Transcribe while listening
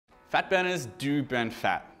Fat burners do burn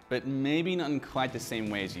fat, but maybe not in quite the same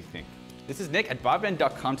way as you think. This is Nick at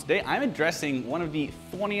BarBend.com. Today I'm addressing one of the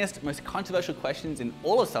thorniest, most controversial questions in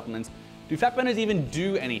all of supplements. Do fat burners even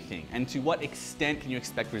do anything? And to what extent can you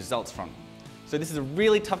expect results from them? So this is a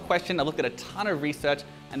really tough question. I've looked at a ton of research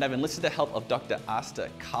and I've enlisted the help of Dr. Asta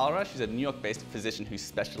Kalra. She's a New York-based physician who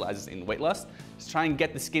specializes in weight loss. Just try and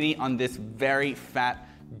get the skinny on this very fat,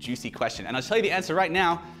 juicy question. And I'll tell you the answer right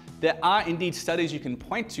now. There are indeed studies you can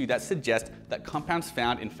point to that suggest that compounds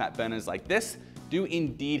found in fat burners like this do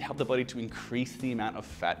indeed help the body to increase the amount of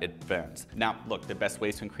fat it burns. Now, look, the best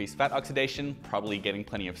ways to increase fat oxidation, probably getting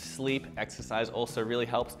plenty of sleep, exercise also really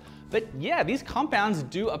helps. But yeah, these compounds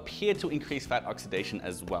do appear to increase fat oxidation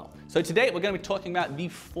as well. So today we're going to be talking about the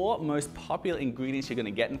 4 most popular ingredients you're going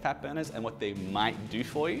to get in fat burners and what they might do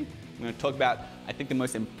for you. I'm going to talk about, I think, the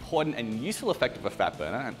most important and useful effect of a fat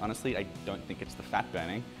burner, and honestly, I don't think it's the fat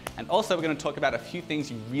burning. And also, we're going to talk about a few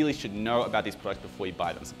things you really should know about these products before you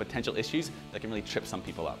buy them, some potential issues that can really trip some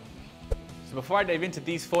people up. So before I dive into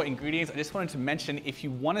these 4 ingredients, I just wanted to mention, if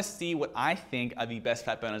you want to see what I think are the best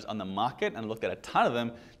fat burners on the market, and I've looked at a ton of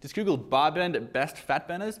them, just Google BarBend best fat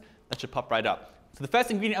burners. That should pop right up. So the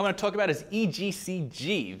first ingredient I want to talk about is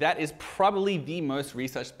EGCG. That is probably the most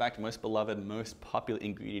research-backed, most beloved, most popular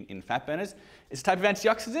ingredient in fat burners. It's a type of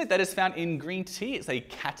antioxidant that is found in green tea. It's a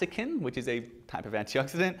catechin, which is a type of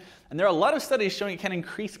antioxidant. And there are a lot of studies showing it can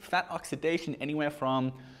increase fat oxidation anywhere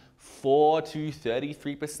from 4 to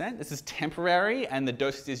 33%. This is temporary, and the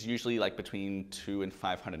dosage is usually like between 200 and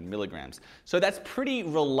 500 milligrams. So that's pretty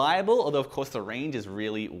reliable, although of course the range is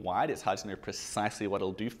really wide. It's hard to know precisely what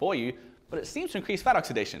it'll do for you, but it seems to increase fat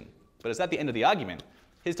oxidation. But is that the end of the argument?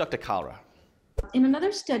 Here's Dr. Kalra. In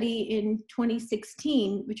another study in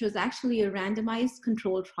 2016, which was actually a randomized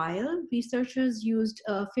controlled trial, researchers used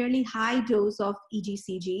a fairly high dose of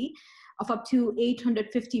EGCG of up to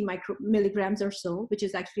 850 milligrams or so, which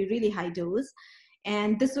is actually a really high dose.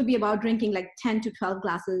 And this would be about drinking like 10 to 12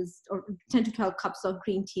 glasses or 10 to 12 cups of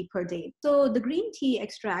green tea per day. So the green tea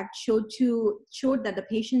extract showed that the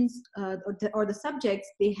patients or the subjects,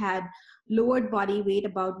 they had lowered body weight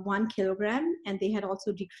about 1 kilogram, and they had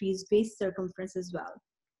also decreased waist circumference as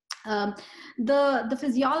well. The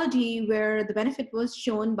physiology where the benefit was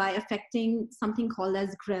shown by affecting something called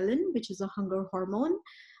as ghrelin, which is a hunger hormone,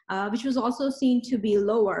 which was also seen to be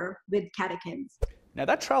lower with catechins. Now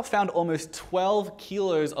that trial found almost 12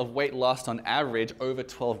 kilos of weight lost on average over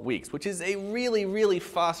 12 weeks, which is a really, really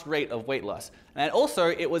fast rate of weight loss. And also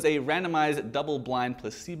it was a randomized, double-blind,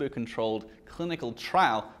 placebo-controlled clinical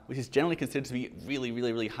trial, which is generally considered to be really,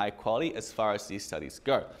 really, really high quality as far as these studies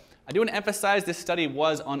go. I do want to emphasize this study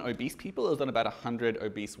was on obese people. It was on about 100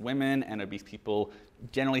 obese women, and obese people,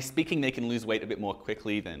 generally speaking, they can lose weight a bit more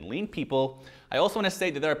quickly than lean people. I also want to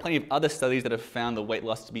state that there are plenty of other studies that have found the weight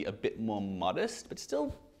loss to be a bit more modest, but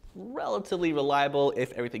still relatively reliable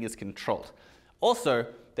if everything is controlled. Also,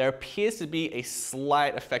 there appears to be a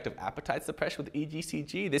slight effect of appetite suppression with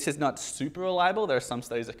EGCG. This is not super reliable. There are some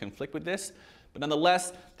studies that conflict with this. But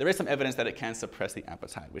nonetheless, there is some evidence that it can suppress the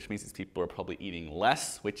appetite, which means these people are probably eating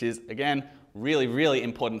less, which is, again, really, really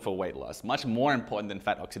important for weight loss. Much more important than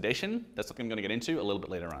fat oxidation. That's something I'm going to get into a little bit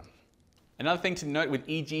later on. Another thing to note with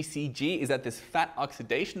EGCG is that this fat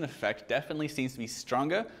oxidation effect definitely seems to be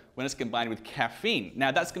stronger when it's combined with caffeine. Now,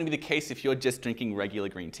 that's going to be the case if you're just drinking regular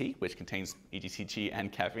green tea, which contains EGCG and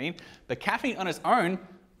caffeine. But caffeine on its own,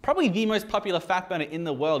 probably the most popular fat burner in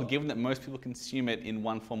the world, given that most people consume it in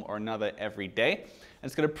one form or another every day. And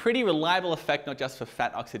it's got a pretty reliable effect, not just for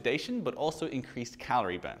fat oxidation, but also increased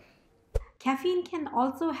calorie burn. Caffeine can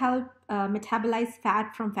also help metabolize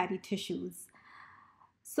fat from fatty tissues.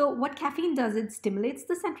 So what caffeine does, it stimulates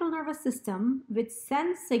the central nervous system, which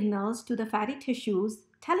sends signals to the fatty tissues,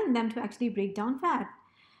 telling them to actually break down fat.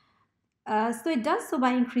 So it does so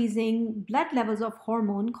by increasing blood levels of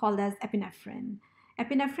hormone called as epinephrine.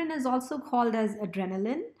 Epinephrine is also called as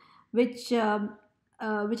adrenaline, which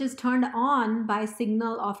is turned on by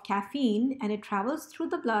signal of caffeine, and it travels through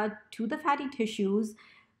the blood to the fatty tissues,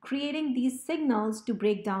 creating these signals to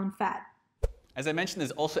break down fat. As I mentioned,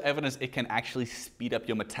 there's also evidence it can actually speed up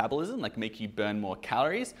your metabolism, like make you burn more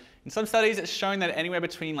calories. In some studies, it's shown that anywhere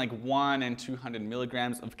between like 1 and 200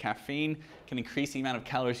 milligrams of caffeine can increase the amount of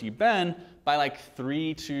calories you burn by like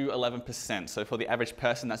 3 to 11%. So for the average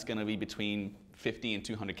person, that's going to be between 50 and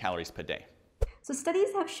 200 calories per day. So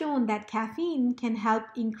studies have shown that caffeine can help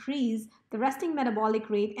increase the resting metabolic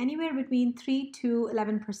rate anywhere between 3 to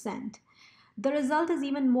 11%. The result is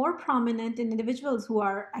even more prominent in individuals who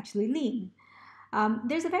are actually lean.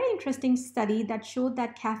 There's a very interesting study that showed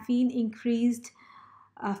that caffeine increased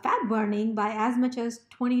fat burning by as much as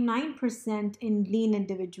 29% in lean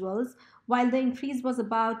individuals, while the increase was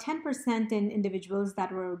about 10% in individuals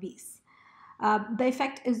that were obese. The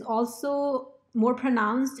effect is also more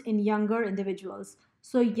pronounced in younger individuals.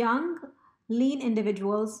 So, young, lean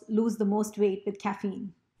individuals lose the most weight with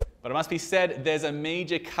caffeine. But it must be said, there's a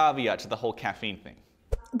major caveat to the whole caffeine thing.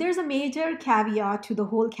 There's a major caveat to the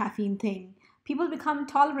whole caffeine thing. People become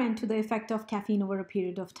tolerant to the effect of caffeine over a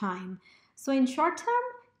period of time. So, in short term,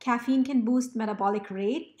 caffeine can boost metabolic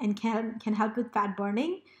rate and can help with fat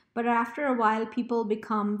burning. But after a while, people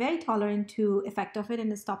become very tolerant to effect of it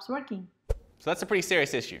and it stops working. So that's a pretty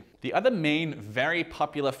serious issue. The other main, very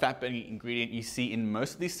popular fat-burning ingredient you see in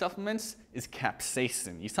most of these supplements is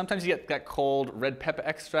capsaicin. Sometimes you get that called red pepper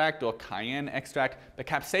extract or cayenne extract, but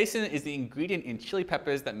capsaicin is the ingredient in chili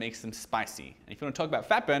peppers that makes them spicy. And if you want to talk about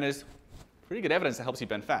fat burners, pretty good evidence that helps you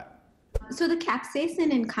burn fat. So the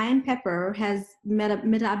capsaicin in cayenne pepper has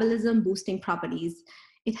metabolism boosting properties.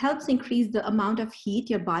 It helps increase the amount of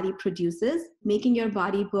heat your body produces, making your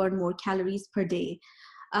body burn more calories per day.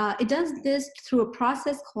 It does this through a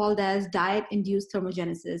process called as diet-induced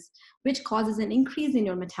thermogenesis, which causes an increase in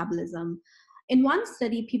your metabolism. In one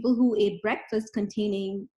study, people who ate breakfast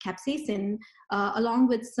containing capsaicin, along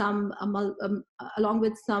with some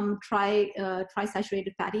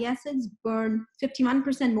trisaturated fatty acids, burned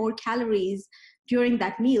 51% more calories during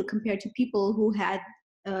that meal compared to people who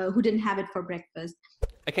didn't have it for breakfast.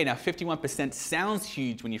 Okay, now 51% sounds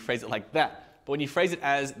huge when you phrase it like that. But when you phrase it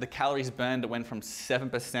as the calories burned went from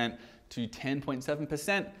 7% to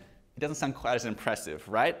 10.7%, it doesn't sound quite as impressive,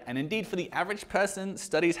 right? And indeed, for the average person,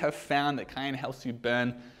 studies have found that cayenne helps you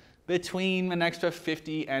burn between an extra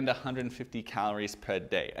 50 and 150 calories per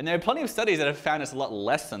day. And there are plenty of studies that have found it's a lot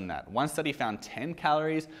less than that. One study found 10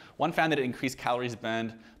 calories. One found that it increased calories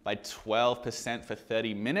burned by 12% for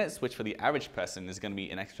 30 minutes, which for the average person is going to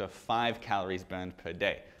be an extra 5 calories burned per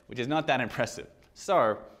day, which is not that impressive.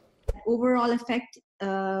 So, overall effect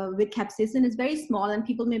with capsaicin is very small and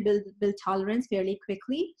people may build tolerance fairly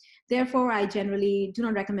quickly. Therefore, I generally do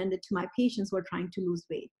not recommend it to my patients who are trying to lose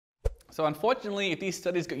weight. So unfortunately, if these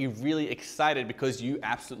studies got you really excited because you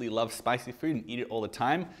absolutely love spicy food and eat it all the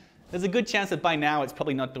time, there's a good chance that by now it's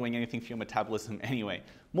probably not doing anything for your metabolism anyway.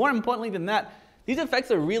 More importantly than that, these effects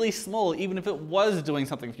are really small even if it was doing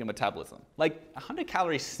something for your metabolism. Like 100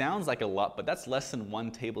 calories sounds like a lot, but that's less than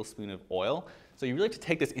 1 tablespoon of oil. So you really have to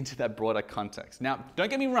take this into that broader context. Now, don't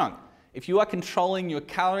get me wrong. If you are controlling your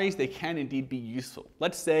calories, they can indeed be useful.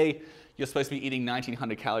 Let's say you're supposed to be eating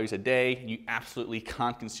 1,900 calories a day. You absolutely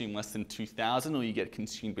can't consume less than 2,000 or you get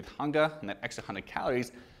consumed with hunger, and that extra 100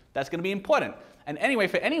 calories, that's going to be important. And anyway,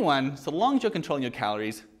 for anyone, so long as you're controlling your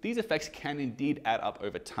calories, these effects can indeed add up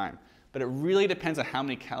over time. But it really depends on how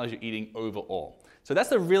many calories you're eating overall. So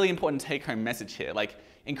that's a really important take-home message here. Like,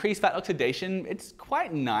 increased fat oxidation, it's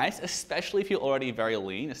quite nice, especially if you're already very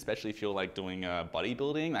lean, especially if you're like doing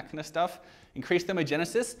bodybuilding, that kind of stuff. Increased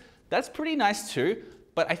thermogenesis, that's pretty nice too.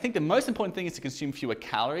 But I think the most important thing is to consume fewer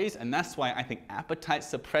calories, and that's why I think appetite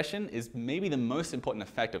suppression is maybe the most important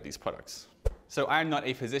effect of these products. So I'm not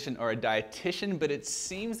a physician or a dietitian, but it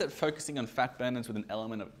seems that focusing on fat burners with an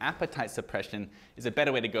element of appetite suppression is a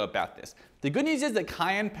better way to go about this. The good news is that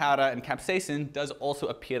cayenne powder and capsaicin does also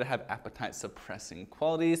appear to have appetite suppressing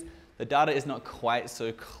qualities. The data is not quite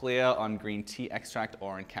so clear on green tea extract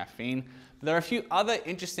or on caffeine. But there are a few other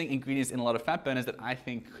interesting ingredients in a lot of fat burners that I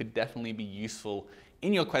think could definitely be useful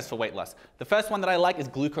in your quest for weight loss. The first one that I like is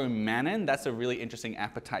glucomannan. That's a really interesting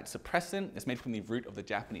appetite suppressant. It's made from the root of the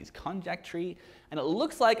Japanese konjac tree, and it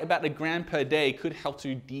looks like about 1 gram per day could help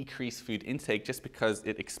to decrease food intake just because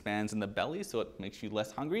it expands in the belly, so it makes you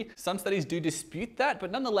less hungry. Some studies do dispute that, but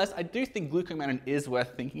nonetheless, I do think glucomannan is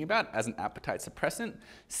worth thinking about as an appetite suppressant.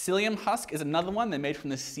 Psyllium husk is another one. They're made from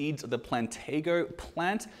the seeds of the plantago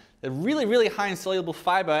plant. They're really, really high in soluble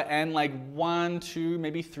fiber, and like 1, 2,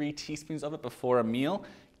 maybe 3 teaspoons of it before a meal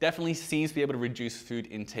definitely seems to be able to reduce food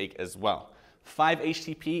intake as well.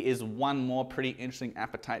 5-HTP is one more pretty interesting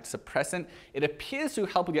appetite suppressant. It appears to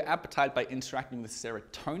help with your appetite by interacting with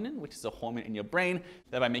serotonin, which is a hormone in your brain,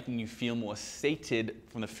 thereby making you feel more sated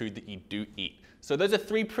from the food that you do eat. So those are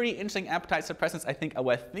 3 pretty interesting appetite suppressants I think are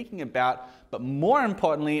worth thinking about. But more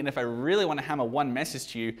importantly, and if I really want to hammer one message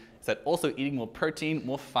to you, is that also eating more protein,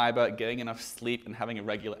 more fiber, getting enough sleep, and having a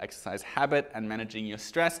regular exercise habit and managing your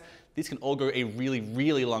stress, these can all go a really,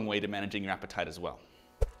 really long way to managing your appetite as well.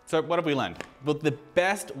 So what have we learned? Well, the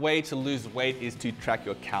best way to lose weight is to track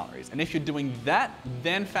your calories. And if you're doing that,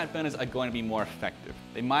 then fat burners are going to be more effective.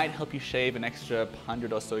 They might help you shave an extra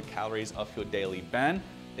 100 or so calories off your daily burn.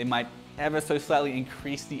 They might ever so slightly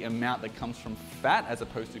increase the amount that comes from fat as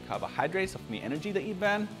opposed to carbohydrates or from the energy that you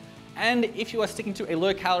burn. And if you are sticking to a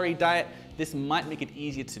low-calorie diet, this might make it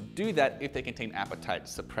easier to do that if they contain appetite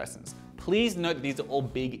suppressants. Please note that these are all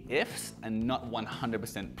big ifs and not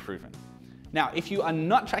 100% proven. Now, if you are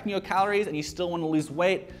not tracking your calories and you still want to lose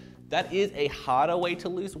weight, that is a harder way to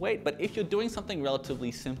lose weight, but if you're doing something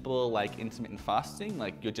relatively simple like intermittent fasting,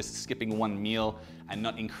 like you're just skipping one meal and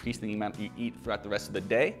not increasing the amount you eat throughout the rest of the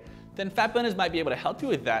day, then fat burners might be able to help you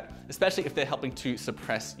with that, especially if they're helping to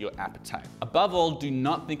suppress your appetite. Above all, do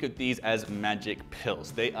not think of these as magic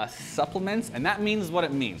pills. They are supplements, and that means what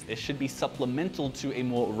it means. They should be supplemental to a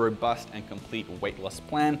more robust and complete weight loss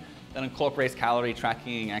plan that incorporates calorie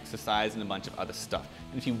tracking, exercise, and a bunch of other stuff.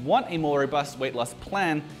 And if you want a more robust weight loss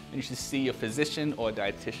plan, then you should see your physician or a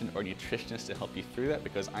dietitian or a nutritionist to help you through that,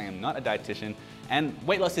 because I am not a dietitian, and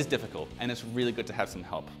weight loss is difficult, and it's really good to have some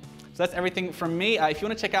help. So that's everything from me. If you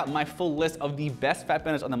want to check out my full list of the best fat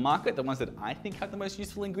burners on the market, the ones that I think have the most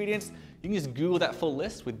useful ingredients, you can just Google that full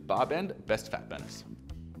list with BarBend Best Fat Burners.